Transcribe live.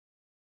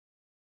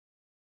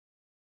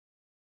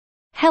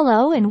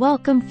Hello and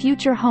welcome,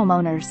 future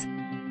homeowners.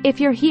 If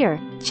you're here,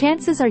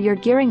 chances are you're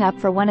gearing up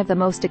for one of the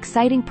most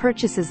exciting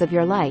purchases of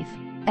your life,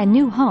 a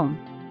new home.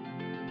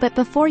 But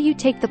before you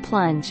take the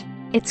plunge,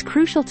 it's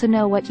crucial to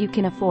know what you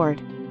can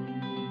afford.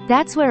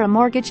 That's where a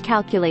mortgage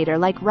calculator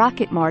like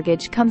Rocket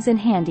Mortgage comes in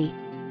handy.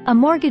 A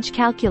mortgage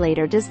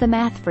calculator does the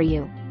math for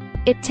you.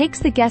 It takes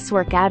the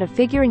guesswork out of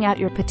figuring out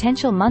your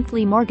potential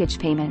monthly mortgage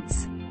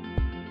payments.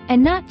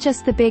 And not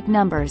just the big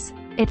numbers,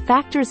 it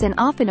factors in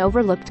often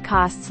overlooked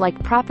costs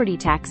like property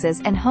taxes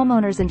and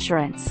homeowners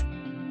insurance.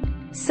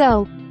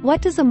 So,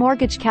 what does a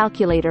mortgage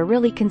calculator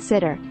really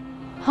consider?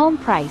 Home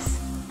price.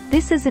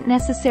 This isn't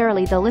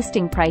necessarily the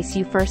listing price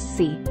you first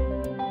see.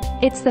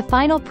 It's the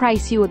final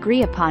price you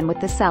agree upon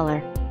with the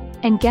seller.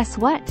 And guess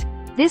what?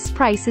 This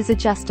price is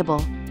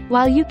adjustable.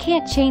 While you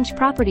can't change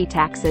property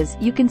taxes,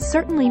 you can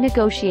certainly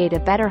negotiate a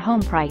better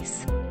home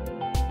price.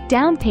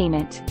 Down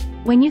payment.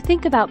 When you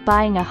think about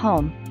buying a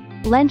home,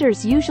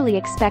 lenders usually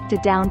expect a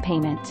down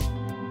payment.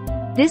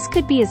 This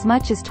could be as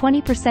much as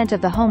 20%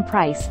 of the home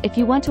price if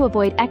you want to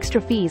avoid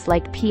extra fees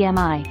like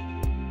PMI.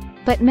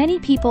 But many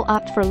people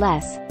opt for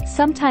less,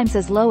 sometimes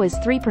as low as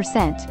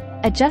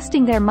 3%,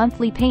 adjusting their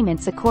monthly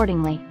payments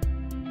accordingly.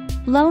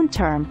 Loan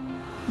term.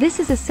 This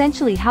is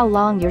essentially how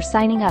long you're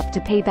signing up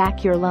to pay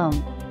back your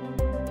loan.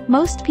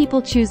 Most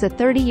people choose a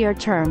 30-year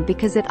term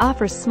because it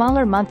offers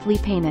smaller monthly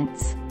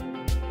payments.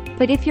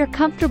 But if you're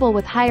comfortable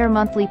with higher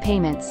monthly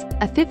payments,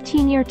 a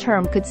 15-year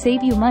term could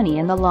save you money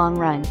in the long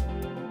run.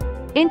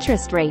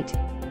 Interest rate.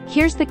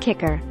 Here's the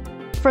kicker.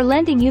 For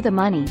lending you the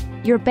money,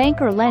 your bank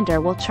or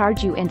lender will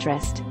charge you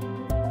interest.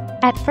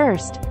 At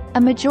first,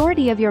 a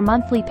majority of your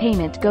monthly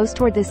payment goes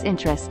toward this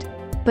interest,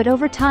 but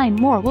over time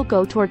more will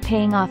go toward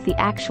paying off the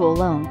actual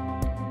loan.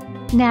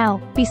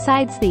 Now,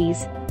 besides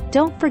these,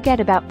 don't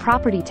forget about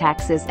property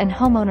taxes and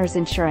homeowners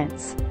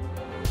insurance.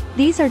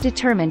 These are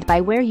determined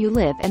by where you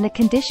live and the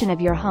condition of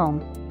your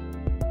home.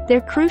 They're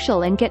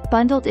crucial and get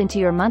bundled into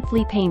your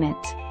monthly payment.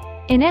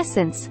 In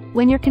essence,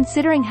 when you're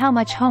considering how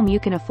much home you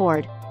can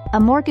afford, a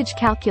mortgage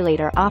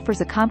calculator offers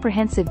a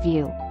comprehensive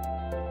view.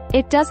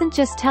 It doesn't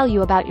just tell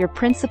you about your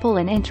principal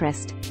and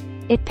interest.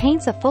 It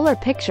paints a fuller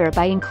picture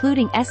by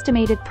including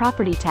estimated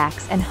property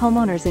tax and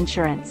homeowners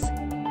insurance.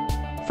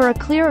 For a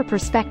clearer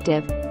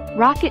perspective,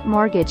 Rocket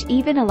Mortgage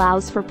even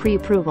allows for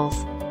pre-approvals.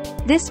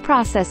 This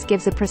process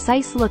gives a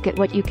precise look at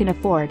what you can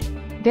afford,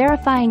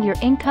 verifying your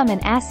income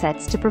and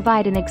assets to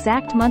provide an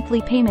exact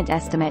monthly payment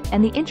estimate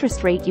and the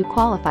interest rate you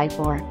qualify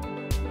for.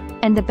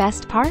 And the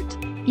best part?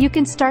 You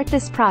can start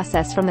this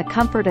process from the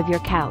comfort of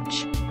your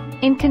couch.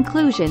 In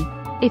conclusion,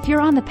 if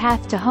you're on the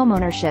path to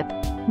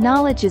homeownership,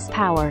 knowledge is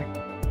power.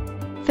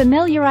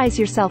 Familiarize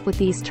yourself with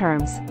these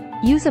terms,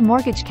 use a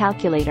mortgage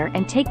calculator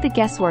and take the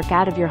guesswork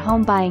out of your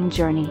home buying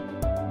journey.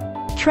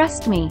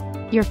 Trust me,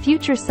 your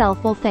future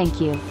self will thank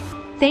you.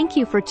 Thank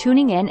you for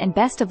tuning in and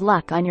best of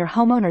luck on your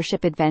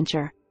homeownership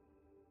adventure.